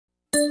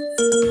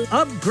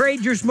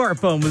Upgrade your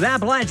smartphone with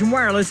Appalachian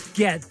Wireless.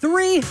 Get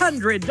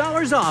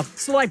 $300 off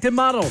selected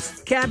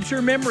models.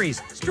 Capture memories,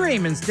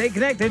 stream, and stay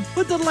connected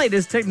with the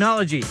latest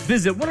technology.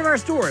 Visit one of our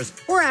stores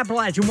or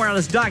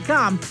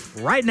AppalachianWireless.com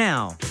right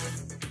now.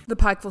 The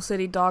Pikeville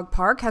City Dog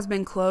Park has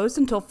been closed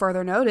until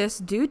further notice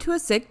due to a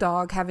sick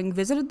dog having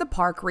visited the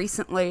park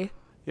recently.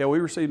 Yeah, we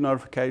received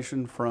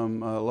notification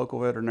from a local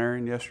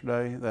veterinarian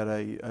yesterday that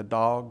a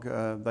dog,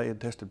 they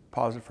had tested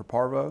positive for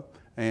parvo,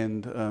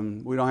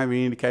 and we don't have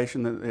any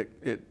indication that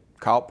it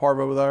caught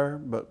parvo there,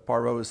 but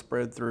parvo is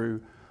spread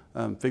through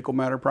fecal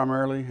matter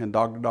primarily and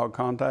dog-to-dog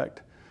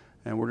contact,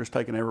 and we're just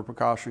taking every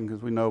precaution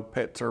because we know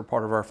pets are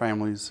part of our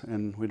families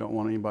and we don't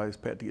want anybody's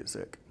pet to get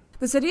sick.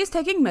 The city is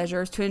taking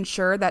measures to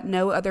ensure that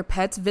no other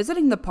pets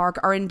visiting the park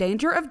are in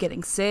danger of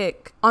getting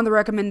sick. On the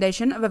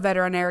recommendation of a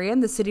veterinarian,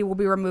 the city will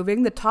be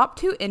removing the top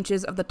 2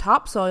 inches of the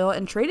topsoil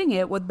and treating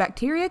it with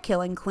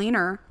bacteria-killing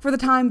cleaner. For the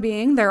time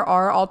being, there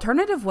are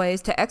alternative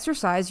ways to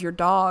exercise your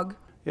dog.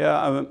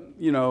 Yeah,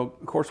 you know,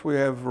 of course we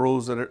have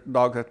rules that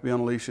dogs have to be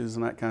on leashes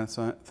and that kind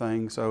of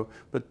thing. So,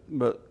 but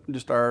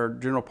just our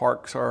general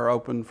parks are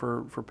open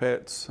for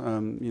pets.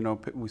 You know,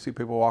 we see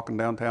people walking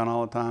downtown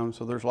all the time,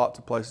 so there's lots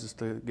of places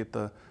to get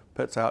the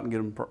pets out and get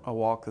them a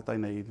walk that they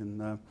need.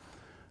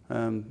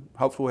 And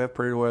hopefully we have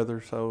pretty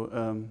weather.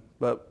 So,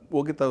 but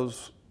we'll get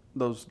those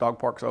dog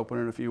parks open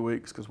in a few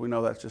weeks because we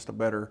know that's just a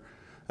better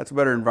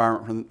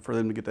environment for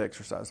them to get the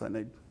exercise they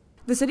need.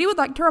 The city would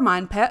like to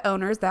remind pet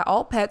owners that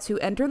all pets who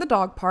enter the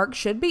dog park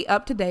should be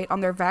up to date on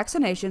their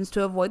vaccinations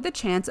to avoid the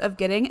chance of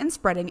getting and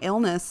spreading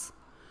illness.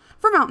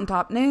 For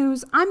Mountaintop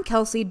News, I'm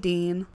Kelsey Dean.